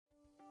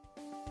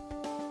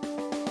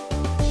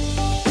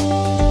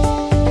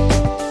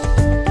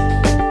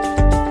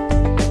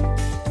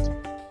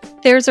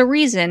There's a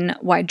reason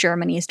why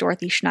Germany's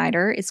Dorothy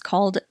Schneider is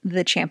called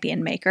the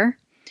Champion Maker.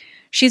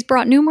 She's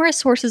brought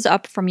numerous horses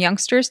up from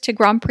youngsters to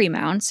Grand Prix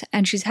mounts,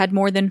 and she's had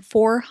more than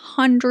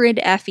 400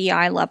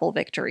 FEI level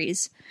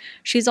victories.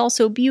 She's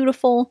also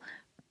beautiful,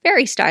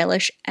 very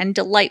stylish, and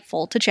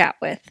delightful to chat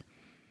with.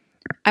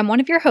 I'm one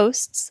of your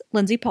hosts,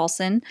 Lindsay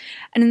Paulson,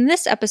 and in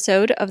this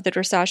episode of the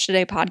Dressage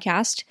Today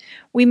podcast,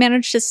 we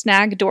managed to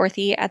snag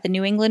Dorothy at the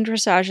New England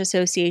Dressage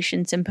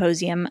Association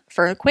Symposium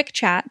for a quick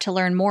chat to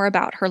learn more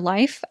about her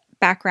life,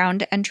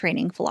 background, and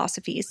training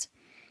philosophies.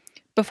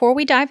 Before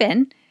we dive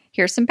in,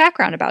 here's some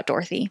background about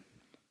Dorothy.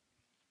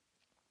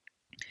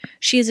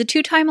 She is a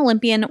two-time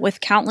Olympian with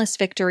countless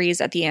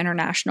victories at the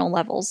international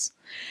levels.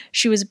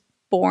 She was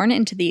born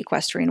into the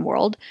equestrian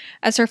world,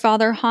 as her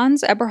father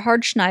Hans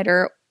Eberhard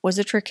Schneider was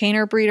a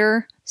Trakehner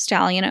breeder,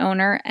 stallion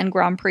owner, and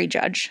Grand Prix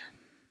judge.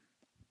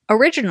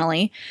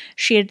 Originally,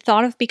 she had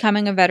thought of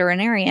becoming a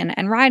veterinarian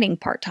and riding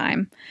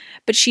part-time,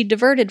 but she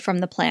diverted from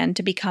the plan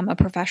to become a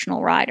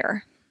professional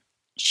rider.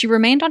 She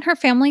remained on her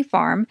family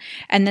farm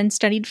and then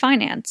studied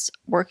finance,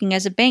 working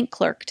as a bank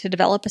clerk to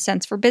develop a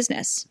sense for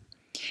business.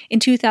 In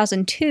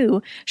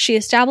 2002, she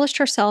established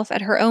herself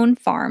at her own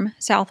farm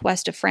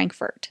southwest of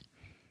Frankfurt.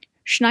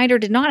 Schneider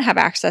did not have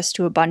access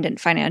to abundant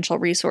financial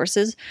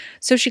resources,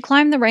 so she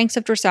climbed the ranks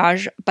of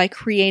dressage by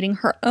creating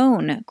her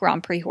own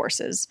Grand Prix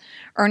horses,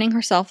 earning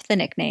herself the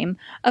nickname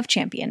of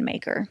Champion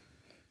Maker.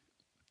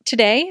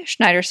 Today,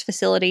 Schneider's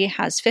facility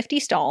has 50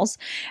 stalls,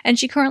 and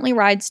she currently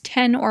rides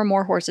 10 or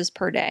more horses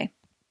per day.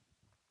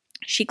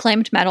 She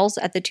claimed medals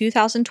at the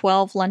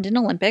 2012 London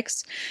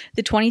Olympics,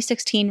 the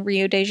 2016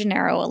 Rio de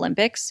Janeiro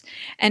Olympics,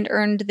 and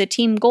earned the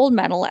team gold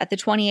medal at the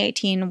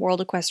 2018 World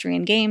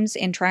Equestrian Games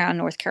in Tryon,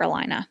 North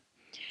Carolina.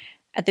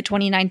 At the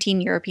 2019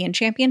 European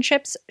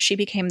Championships, she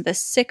became the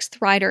sixth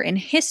rider in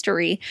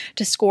history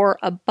to score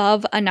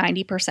above a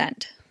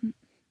 90%.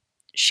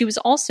 She was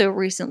also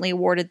recently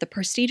awarded the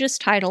prestigious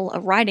title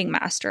of Riding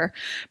Master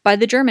by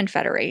the German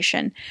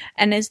Federation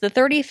and is the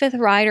 35th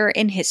rider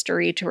in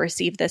history to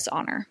receive this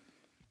honor.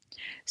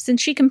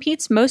 Since she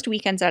competes most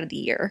weekends out of the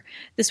year,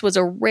 this was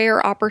a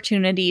rare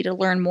opportunity to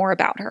learn more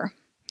about her.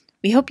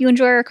 We hope you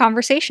enjoy our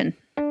conversation.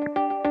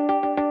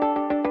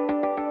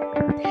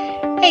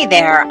 Hey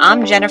there,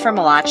 I'm Jennifer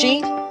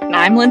Malachi. And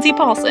I'm Lindsay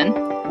Paulson.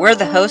 We're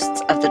the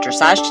hosts of the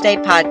Dressage Today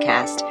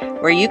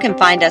podcast, where you can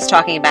find us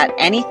talking about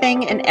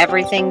anything and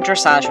everything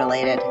dressage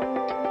related.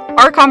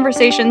 Our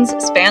conversations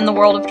span the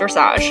world of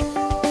dressage,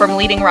 from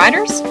leading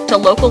riders to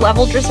local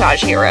level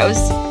dressage heroes.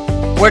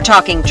 We're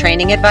talking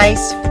training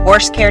advice,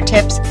 horse care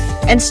tips,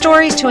 and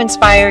stories to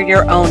inspire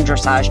your own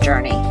dressage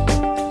journey.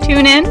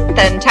 Tune in,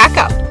 then tack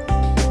up.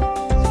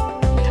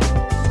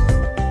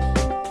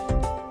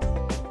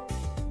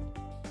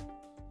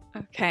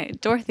 Okay,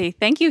 Dorothy,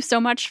 thank you so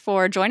much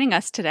for joining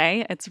us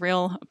today. It's a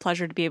real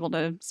pleasure to be able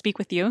to speak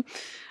with you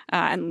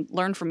and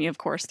learn from you, of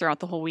course, throughout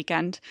the whole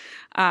weekend.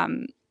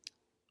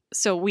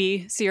 So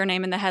we see your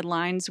name in the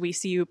headlines. We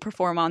see you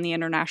perform on the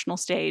international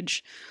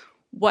stage.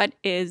 What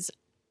is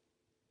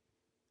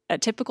a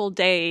typical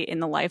day in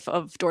the life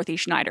of Dorothy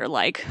Schneider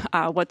like?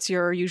 What's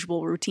your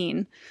usual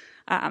routine?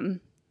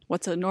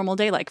 What's a normal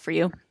day like for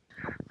you?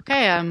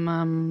 Okay,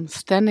 I'm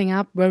standing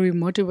up very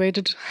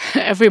motivated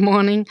every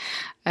morning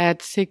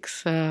at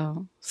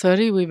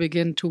 6:30. We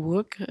begin to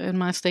work in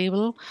my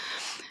stable.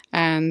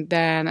 And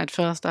then at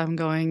first I'm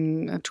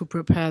going to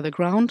prepare the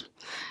ground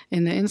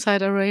in the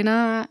inside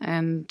arena.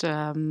 And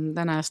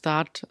then I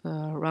start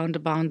around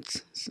about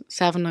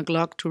 7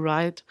 o'clock to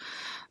ride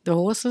the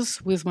horses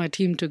with my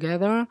team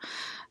together.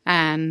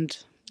 And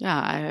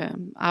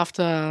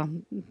after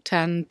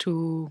 10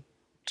 to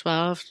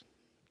 12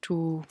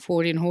 to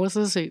 14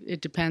 horses, it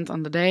depends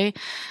on the day.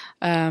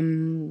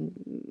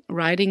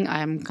 Riding,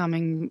 I'm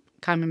coming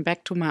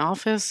back to my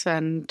office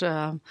and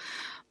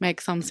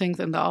make some things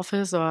in the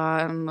office,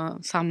 or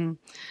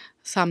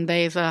some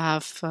days I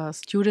have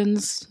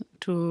students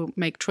to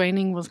make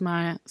training with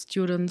my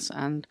students,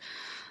 and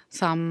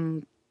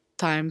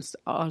sometimes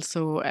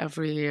also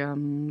every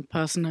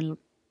personal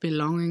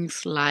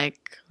belongings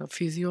like a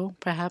physio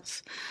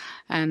perhaps,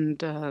 and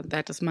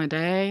that is my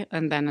day.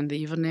 And then in the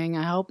evening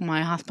I hope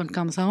my husband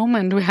comes home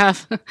and we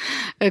have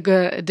a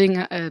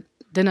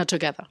dinner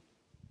together.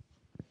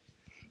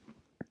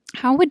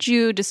 How would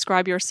you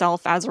describe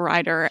yourself as a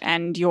rider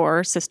and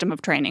your system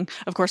of training?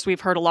 Of course, we've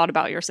heard a lot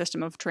about your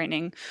system of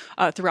training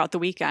throughout the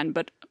weekend,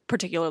 but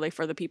particularly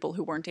for the people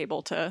who weren't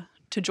able to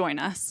join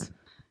us.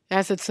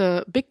 Yes, it's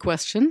a big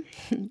question.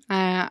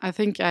 I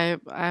think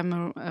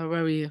I'm a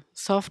very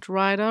soft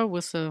rider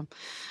with a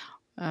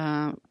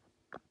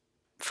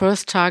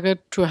first target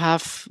to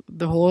have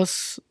the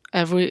horse,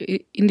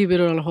 every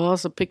individual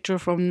horse, a picture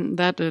from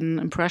that, an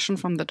impression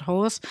from that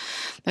horse,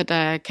 that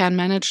I can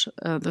manage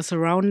the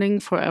surrounding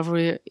for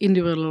every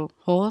individual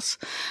horse.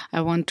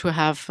 I want to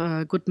have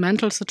a good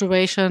mental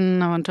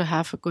situation. I want to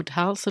have a good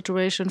health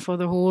situation for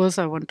the horse.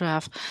 I want to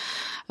have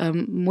a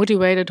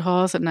motivated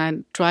horse, and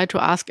I try to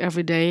ask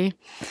every day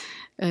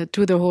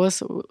to the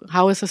horse,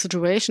 how is the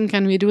situation?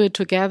 Can we do it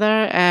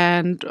together?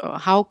 And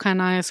how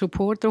can I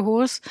support the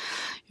horse?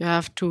 You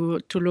have to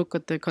look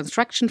at the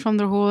construction from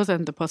the horse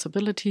and the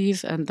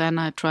possibilities, and then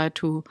I try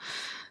to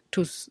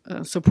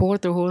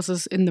support the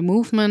horses in the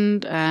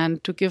movement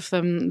and to give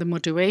them the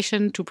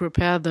motivation to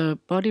prepare the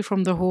body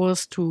from the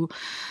horse to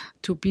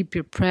be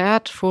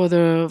prepared for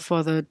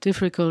the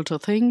difficult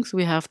things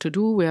we have to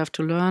do, we have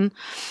to learn.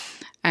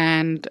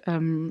 And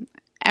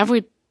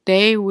every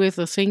day with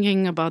the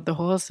thinking about the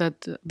horse,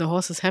 that the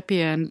horse is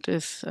happy and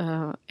is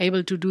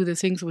able to do the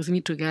things with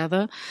me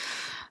together,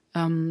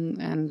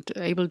 and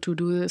able to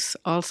do this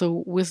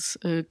also with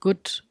a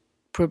good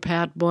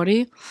prepared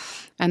body.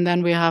 And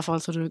then we have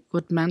also the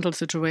good mental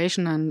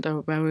situation and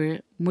a very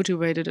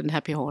motivated and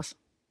happy horse.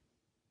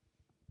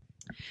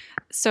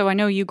 So I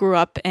know you grew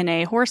up in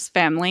a horse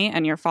family,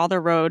 and your father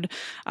rode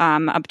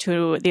up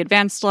to the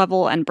advanced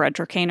level and bred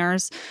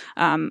Trakehner's.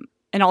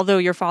 And although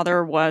your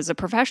father was a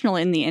professional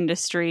in the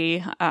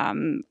industry,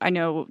 I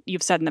know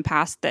you've said in the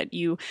past that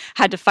you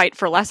had to fight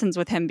for lessons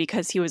with him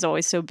because he was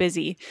always so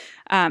busy.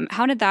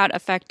 How did that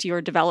affect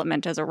your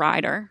development as a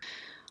rider?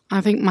 I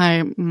think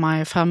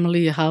my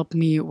family helped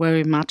me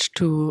very much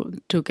to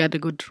get a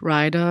good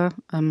rider.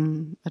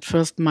 At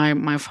first,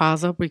 my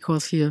father,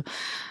 because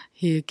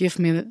he gave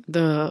me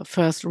the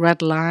first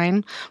red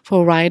line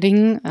for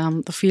riding,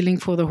 the feeling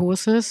for the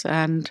horses,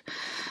 and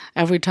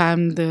every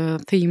time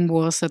the theme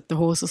was that the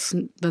horse is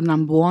the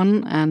number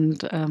one,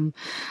 and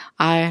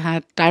I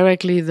had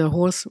directly the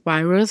horse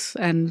virus,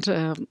 and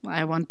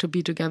I want to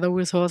be together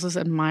with horses,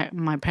 and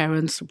my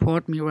parents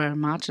support me very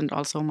much, and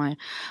also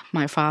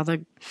my father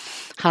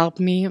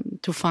helped me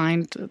to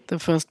find the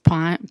first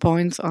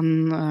points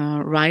on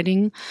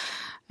riding,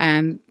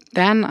 and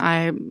then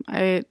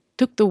I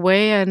took the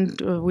way, and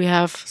we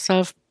have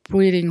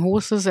self-breeding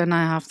horses, and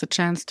I have the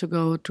chance to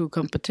go to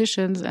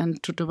competitions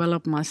and to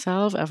develop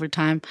myself every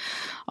time,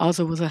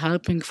 also with a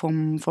helping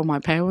from my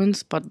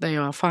parents, but they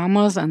are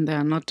farmers and they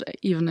are not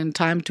even in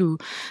time to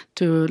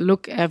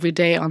look every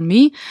day on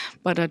me,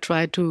 but I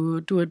try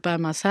to do it by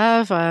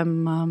myself.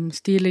 I'm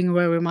stealing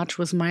very much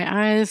with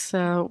my eyes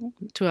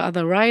to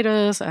other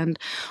riders, and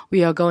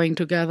we are going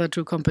together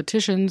to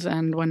competitions.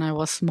 And when I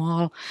was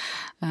small,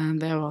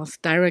 there was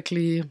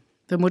directly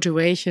the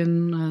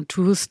motivation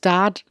to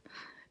start,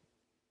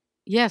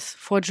 yes,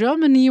 for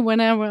Germany when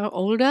I was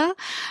older,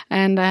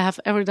 and I have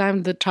every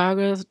time the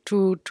target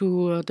to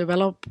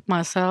develop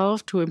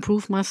myself, to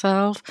improve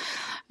myself,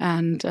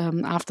 and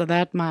after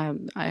that,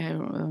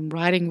 I'm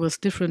riding with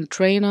different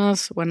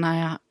trainers when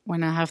I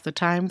have the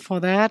time for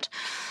that,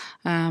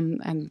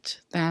 and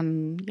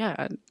then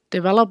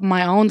develop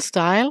my own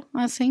style,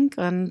 I think,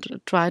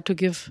 and try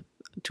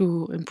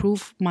to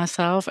improve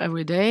myself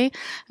every day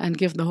and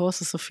give the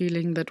horses a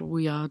feeling that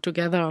we are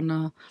together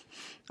on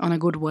a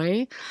good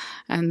way.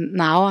 And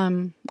now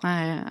I'm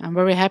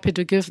very happy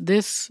to give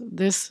this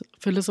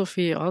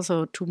philosophy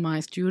also to my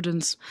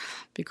students,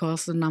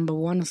 because the number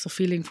one is the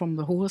feeling from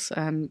the horse,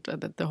 and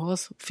that the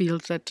horse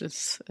feels that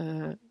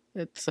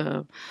it's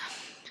a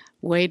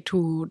way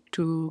to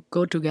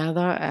go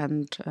together,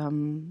 and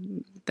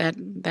that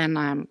then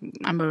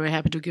I'm very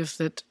happy to give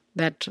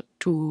that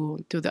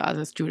to the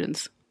other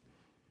students.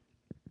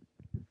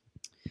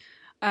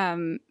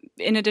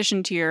 In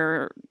addition to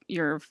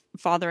your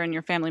father and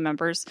your family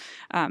members,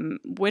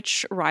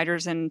 which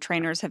riders and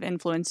trainers have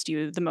influenced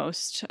you the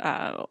most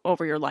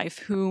over your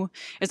life?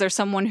 Is there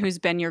someone who's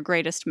been your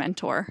greatest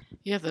mentor?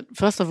 Yeah,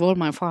 first of all,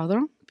 my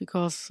father,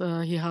 because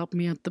he helped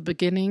me at the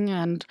beginning,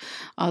 and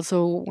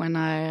also when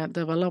I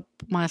develop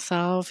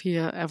myself, he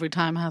every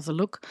time has a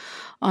look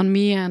on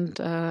me, and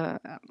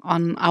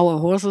on our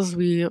horses.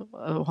 We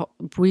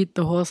breed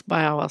the horse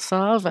by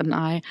ourselves, and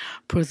I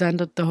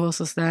presented the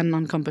horses then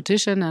on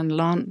competition and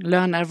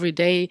learn every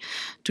day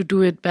to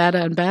do it better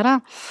and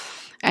better.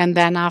 And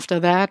then after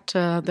that,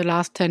 the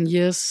last 10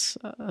 years,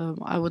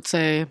 I would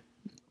say,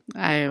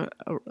 I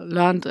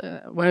learned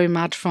very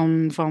much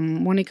from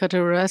Monika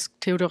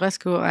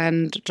Teodorescu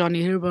and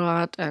Johnny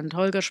Hilbert and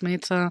Holger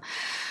Schmetzer,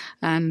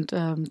 and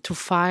to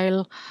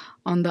file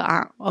on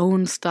the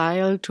own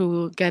style,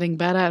 to getting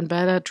better and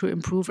better, to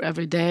improve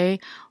every day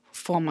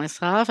for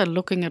myself, and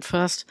looking at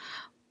first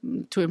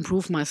to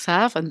improve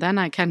myself, and then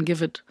I can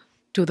give it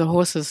to the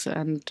horses,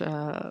 and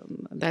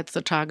that's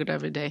the target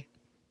every day.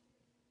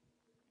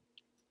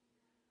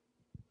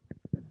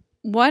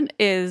 What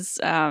is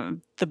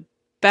the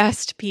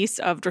best piece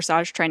of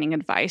dressage training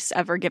advice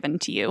ever given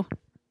to you?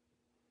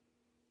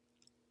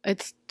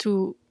 It's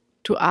to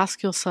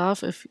ask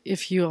yourself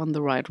if you're on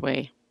the right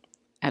way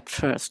at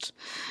first,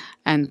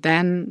 and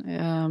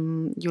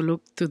then you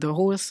look to the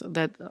horse,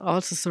 that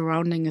also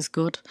surrounding is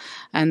good,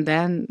 and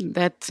then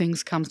that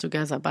things comes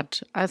together.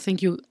 But I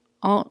think you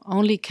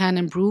only can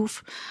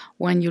improve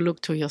when you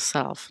look to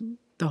yourself.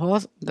 The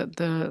horse,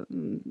 the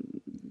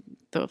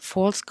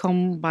faults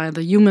come by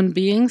the human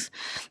beings,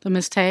 the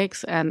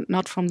mistakes, and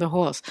not from the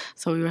horse.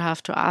 So you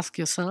have to ask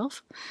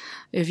yourself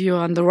if you're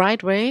on the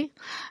right way,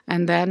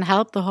 and then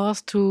help the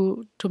horse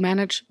to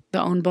manage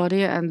their own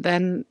body, and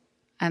then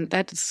and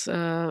that is,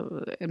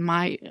 in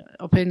my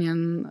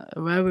opinion,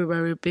 a very,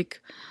 very big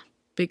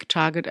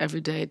target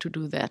every day to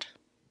do that.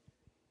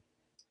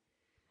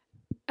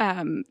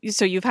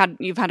 So you've had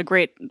a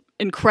great,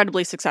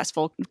 incredibly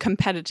successful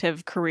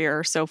competitive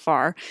career so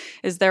far.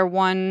 Is there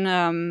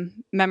one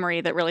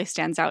memory that really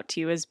stands out to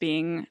you as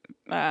being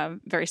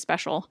very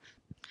special?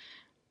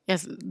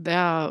 Yes, there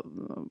are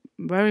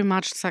very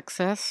much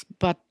success,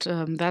 but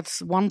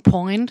that's one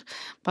point.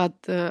 But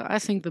I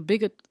think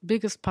the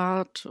biggest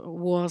part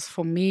was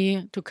for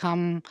me to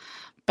come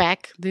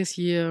back this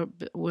year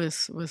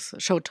with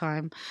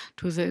Showtime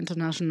to the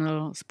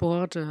international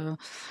sport.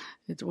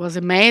 It was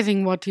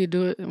amazing what you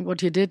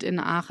did in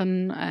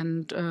Aachen,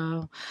 and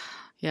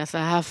yes,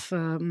 I have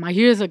my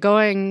years are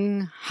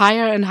going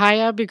higher and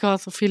higher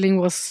because the feeling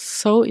was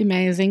so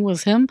amazing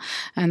with him,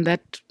 and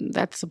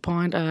that's the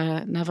point.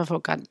 I never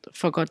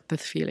forgot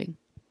this feeling.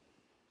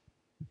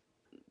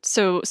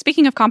 So,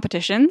 speaking of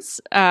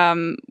competitions,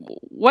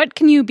 what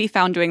can you be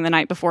found doing the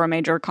night before a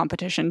major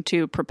competition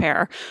to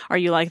prepare? Are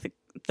you like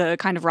the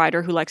kind of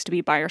rider who likes to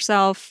be by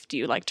yourself? Do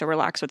you like to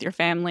relax with your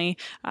family?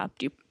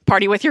 Do you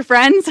party with your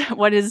friends?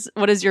 What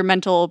is your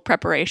mental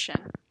preparation?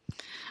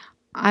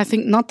 I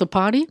think not the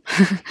party.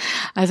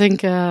 I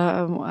think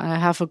I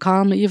have a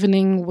calm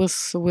evening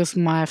with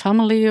my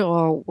family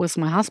or with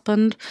my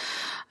husband,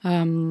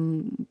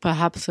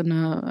 perhaps in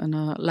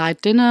a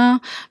light dinner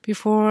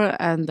before,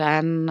 and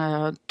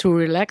then to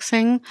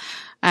relaxing.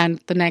 And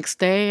the next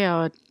day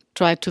I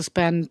try to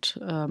spend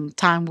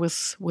time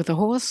with the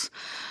horse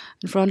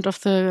in front of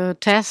the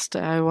test.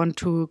 I want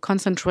to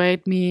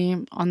concentrate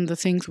me on the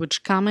things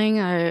which coming.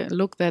 I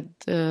look that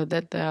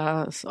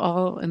they're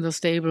all in the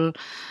stable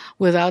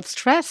without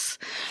stress.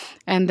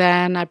 And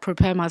then I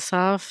prepare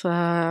myself.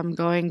 I'm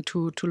going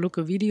to look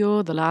a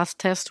video, the last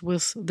test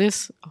with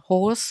this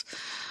horse.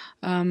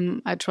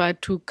 I try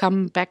to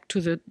come back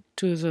to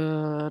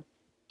the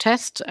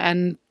test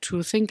and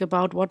to think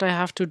about what I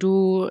have to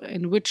do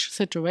in which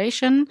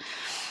situation.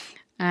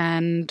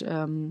 And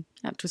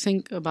to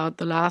think about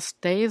the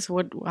last days,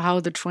 how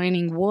the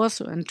training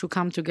was, and to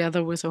come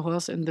together with a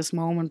horse in this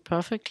moment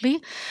perfectly.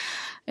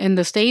 In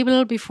the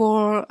stable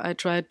before, I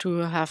tried to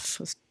have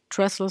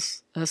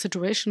stressless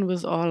situation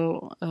with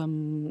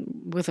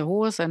with a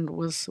horse and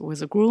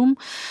with a groom,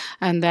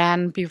 and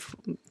then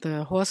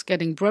the horse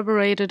getting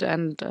preparated,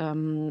 and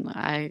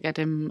I get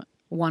him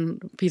one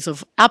piece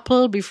of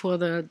apple before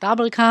the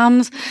double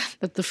comes,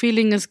 that the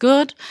feeling is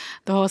good,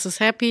 the horse is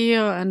happy,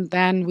 and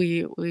then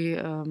we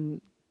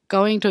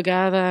going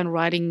together and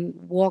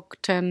walk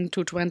 10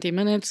 to 20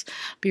 minutes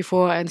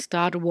before and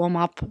start a warm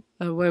up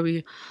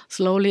very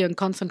slowly and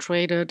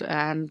concentrated,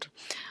 and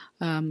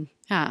I'm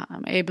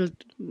able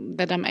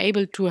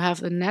to have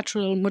the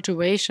natural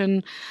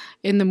motivation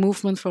in the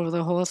movements for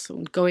the horse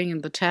going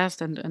in the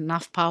test, and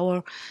enough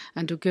power,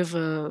 and to give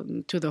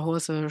to the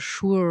horse a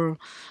sure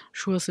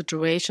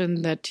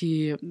situation that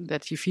he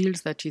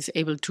feels that he's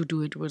able to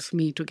do it with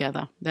me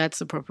together. That's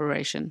the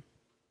preparation.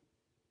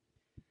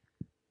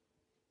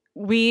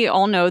 We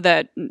all know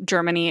that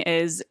Germany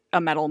is a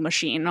medal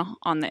machine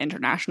on the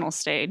international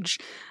stage.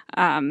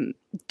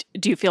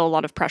 Do you feel a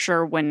lot of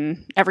pressure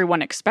when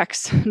everyone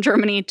expects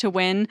Germany to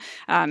win?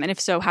 And if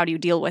so, how do you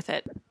deal with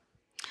it?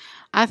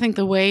 I think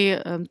the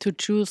way to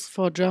choose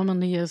for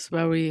Germany is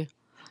very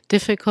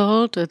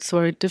difficult. It's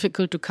very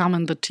difficult to come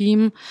in the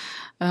team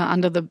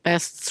under the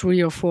best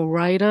 3 or 4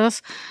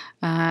 riders.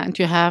 And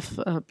you have,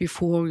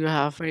 before you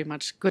have very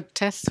much good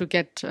tests to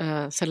get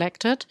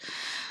selected.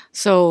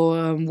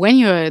 So when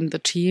you're in the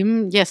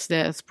team, yes,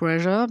 there is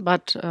pressure,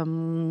 but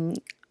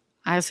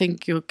I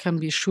think you can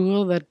be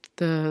sure that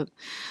the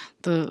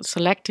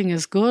selecting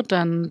is good,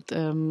 and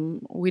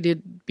we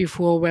did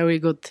before very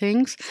good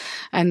things,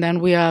 and then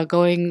we are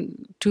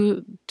going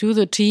to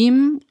the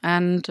team,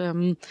 and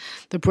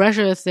the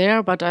pressure is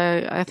there, but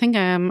I think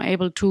I am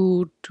able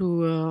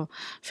to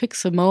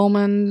fix the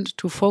moment,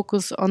 to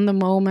focus on the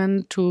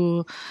moment,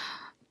 to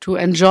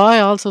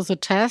enjoy also the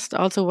test,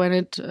 also when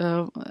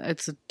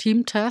it's a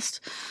team test,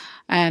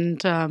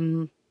 and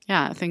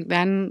I think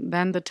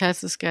then the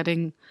test is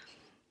getting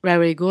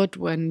very good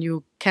when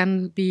you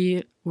can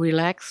be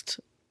relaxed.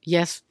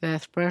 Yes,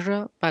 there's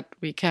pressure, but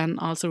we can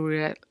also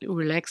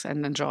relax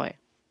and enjoy.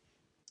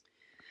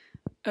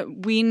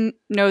 We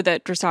know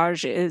that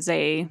dressage is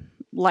a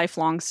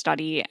lifelong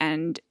study,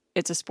 and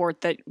it's a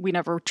sport that we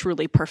never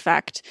truly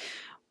perfect.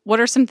 What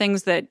are some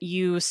things that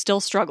you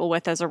still struggle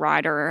with as a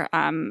rider?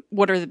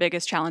 What are the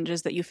biggest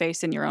challenges that you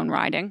face in your own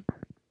riding?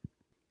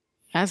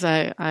 As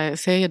I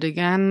say it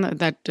again,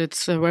 that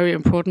it's very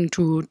important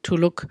to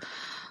look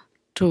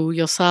to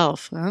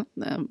yourself.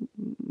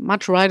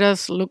 Much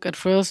riders look at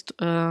first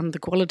the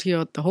quality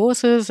of the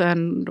horses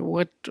and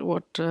what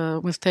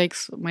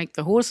mistakes make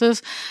the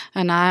horses,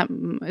 and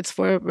it's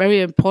very,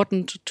 very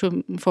important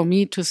for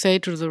me to say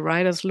to the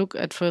riders, look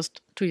at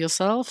first to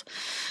yourself,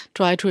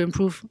 try to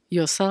improve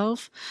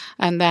yourself,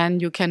 and then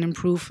you can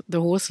improve the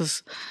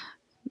horses.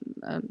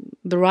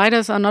 The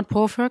riders are not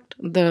perfect.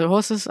 The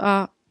horses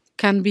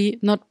can be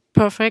not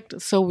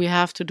perfect. So we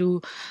have to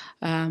do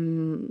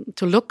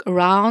to look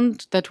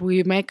around that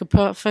we make a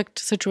perfect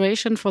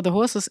situation for the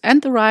horses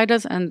and the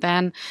riders, and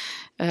then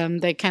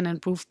they can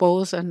improve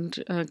both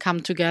and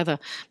come together.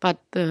 But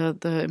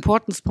the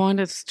important point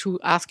is to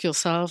ask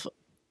yourself,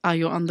 are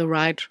you on the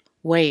right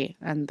way?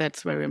 And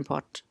that's very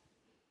important.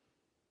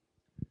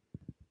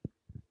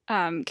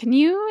 Can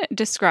you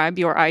describe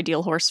your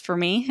ideal horse for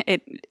me?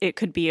 It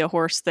could be a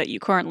horse that you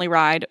currently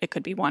ride. It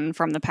could be one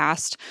from the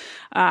past,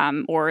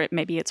 or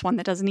maybe it's one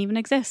that doesn't even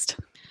exist.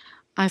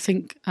 I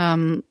think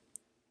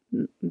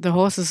the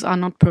horses are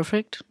not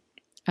perfect.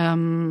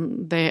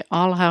 They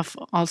all have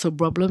also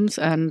problems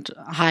and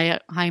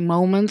high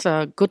moments,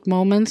 good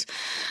moments.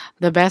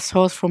 The best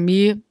horse for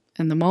me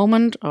in the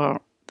moment,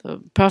 or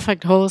the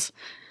perfect horse,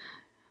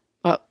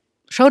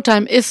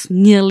 Showtime is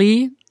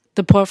nearly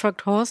the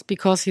perfect horse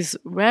because he's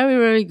very,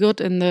 very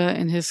good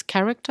in his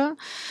character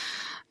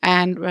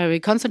and very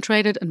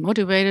concentrated and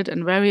motivated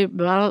and very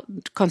well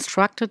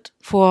constructed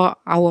for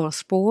our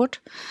sport,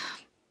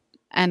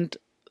 and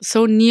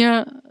so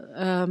near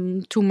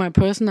to my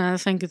person. I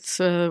think it's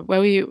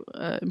very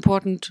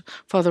important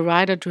for the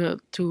rider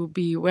to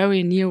be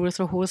very near with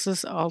the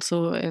horses,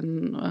 also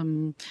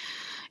in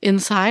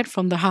inside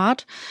from the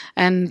heart.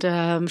 And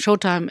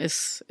Showtime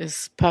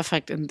is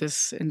perfect in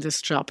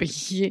this job.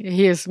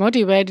 He is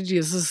motivated. He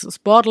is a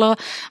sportler,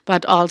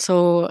 but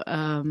also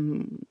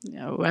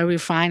very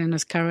fine in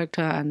his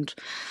character. And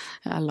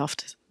I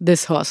loved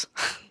this horse.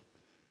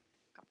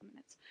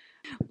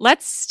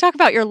 Let's talk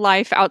about your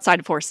life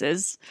outside of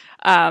horses.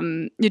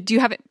 Do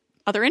you have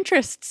other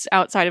interests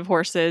outside of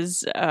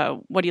horses?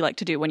 What do you like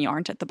to do when you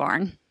aren't at the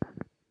barn?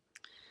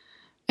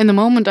 In the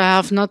moment, I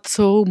have not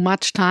so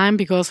much time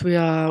because we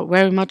are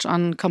very much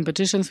on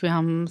competitions. We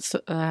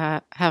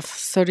have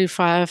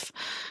 35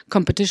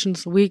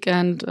 competitions a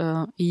weekend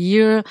a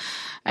year,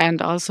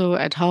 and also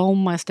at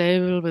home, my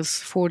stable with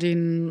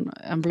 14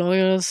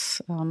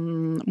 employers,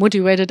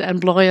 motivated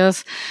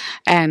employers,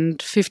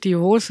 and 50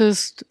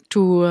 horses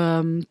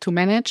to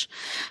manage.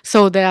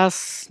 So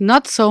there's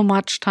not so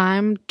much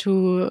time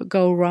to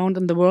go around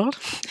in the world,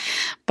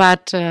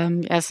 but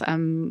yes,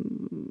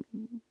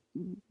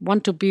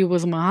 want to be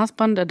with my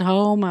husband at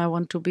home. I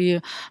want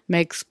to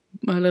make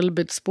a little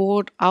bit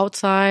sport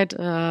outside.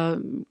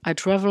 I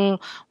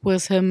travel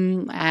with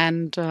him,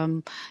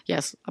 and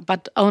yes,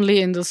 but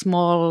only in the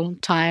small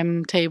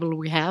timetable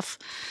we have.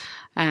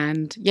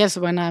 And yes,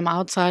 when I'm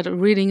outside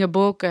reading a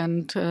book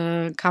and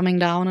coming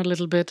down a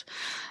little bit,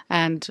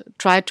 and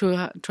try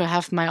to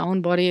have my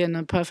own body in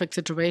a perfect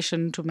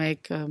situation to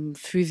make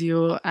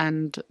physio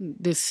and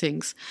these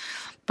things.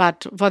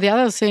 But for the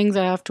other things,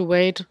 I have to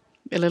wait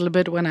a little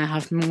bit when I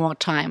have more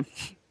time.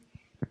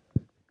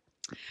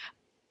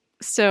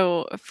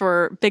 So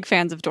for big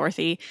fans of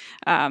Dorothy,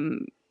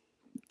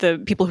 the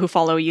people who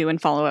follow you and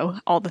follow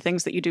all the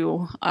things that you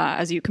do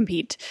as you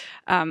compete,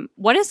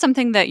 what is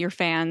something that your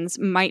fans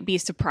might be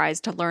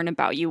surprised to learn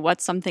about you?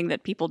 What's something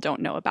that people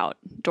don't know about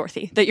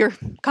Dorothy that you're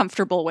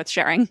comfortable with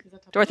sharing?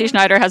 Dorothy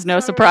Schneider has no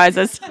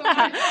surprises.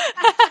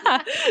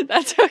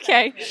 That's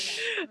okay.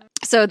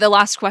 So the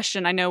last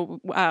question, I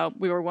know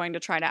we were going to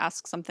try to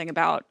ask something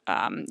about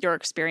your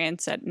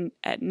experience at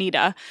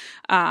NIDA.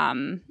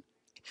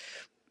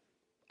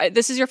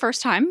 This is your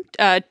first time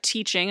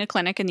teaching a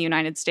clinic in the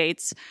United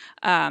States.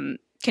 Can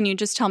you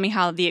just tell me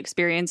how the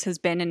experience has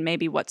been and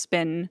maybe what's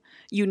been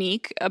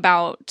unique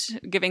about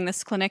giving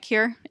this clinic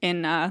here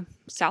in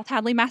South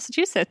Hadley,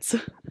 Massachusetts?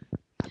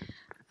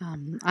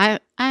 I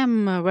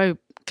am very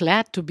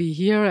glad to be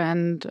here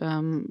and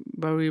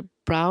very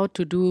proud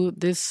to do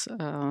this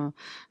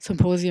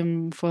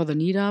symposium for the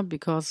NIDA,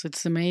 because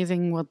it's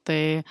amazing what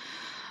they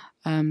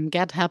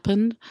get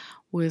happened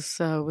with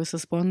the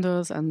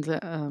sponsors and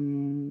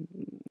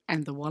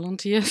the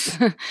volunteers.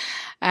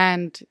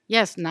 And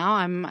yes, now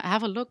I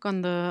have a look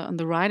on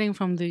the riding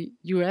from the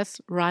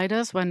US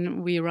riders.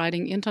 When we're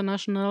riding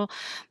international,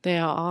 they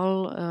are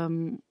all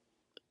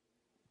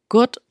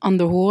good on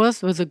the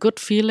horse with a good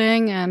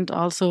feeling, and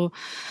also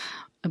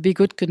be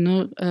good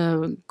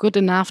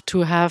enough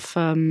to have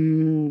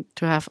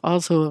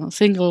also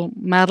single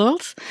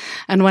medals.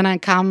 And when I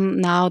come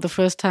now the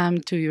first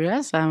time to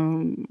US,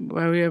 I'm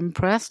very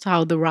impressed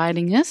how the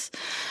riding is,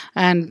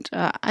 and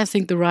I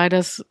think the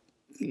riders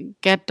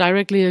get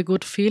directly a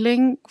good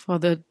feeling for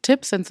the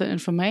tips and the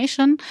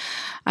information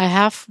I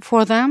have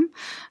for them,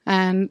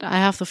 and I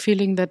have the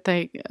feeling that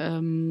they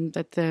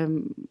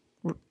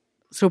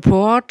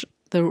support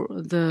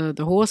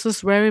the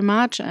horses very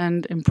much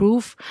and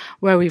improve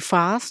very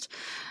fast.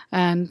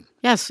 And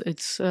yes,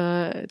 it's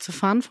a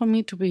fun for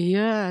me to be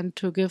here and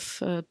to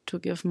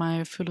give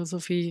my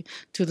philosophy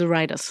to the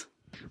riders.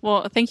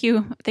 Well, thank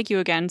you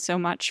again so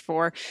much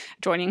for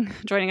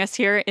joining us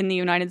here in the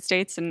United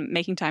States and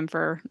making time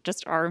for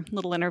just our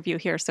little interview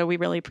here. So we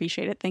really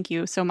appreciate it. Thank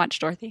you so much,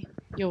 Dorothy.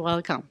 You're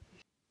welcome.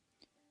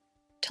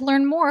 To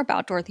learn more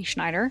about Dorothy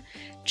Schneider,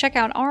 check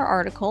out our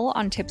article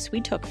on tips we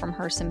took from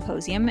her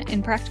symposium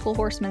in Practical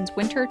Horseman's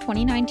Winter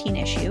 2019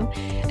 issue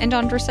and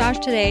on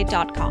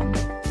dressagetoday.com.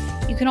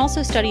 You can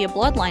also study a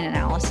bloodline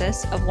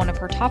analysis of one of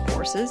her top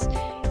horses,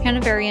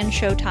 Hanoverian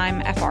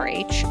Showtime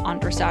FRH,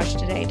 on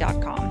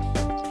dressagetoday.com.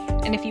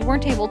 And if you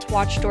weren't able to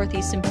watch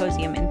Dorothy's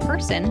symposium in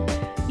person,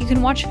 you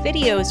can watch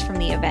videos from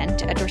the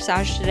event at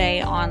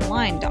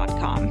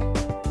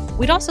dressagetodayonline.com.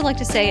 We'd also like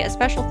to say a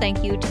special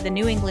thank you to the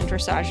New England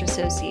Dressage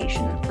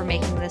Association for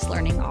making this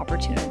learning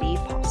opportunity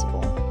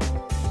possible.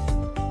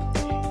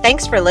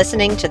 Thanks for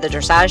listening to the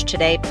Dressage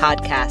Today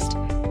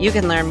podcast. You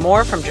can learn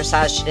more from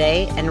Dressage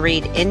Today and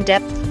read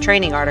in-depth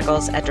training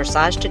articles at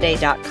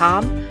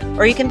dressagetoday.com,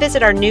 or you can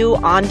visit our new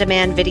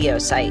on-demand video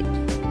site.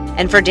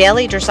 And for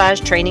daily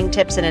dressage training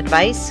tips and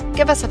advice,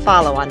 give us a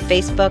follow on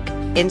Facebook,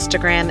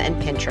 Instagram, and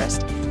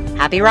Pinterest.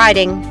 Happy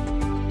riding!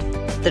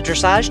 The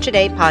Dressage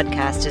Today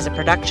podcast is a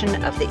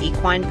production of the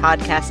Equine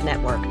Podcast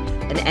Network,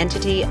 an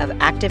entity of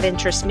Active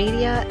Interest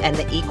Media and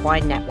the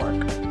Equine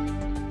Network.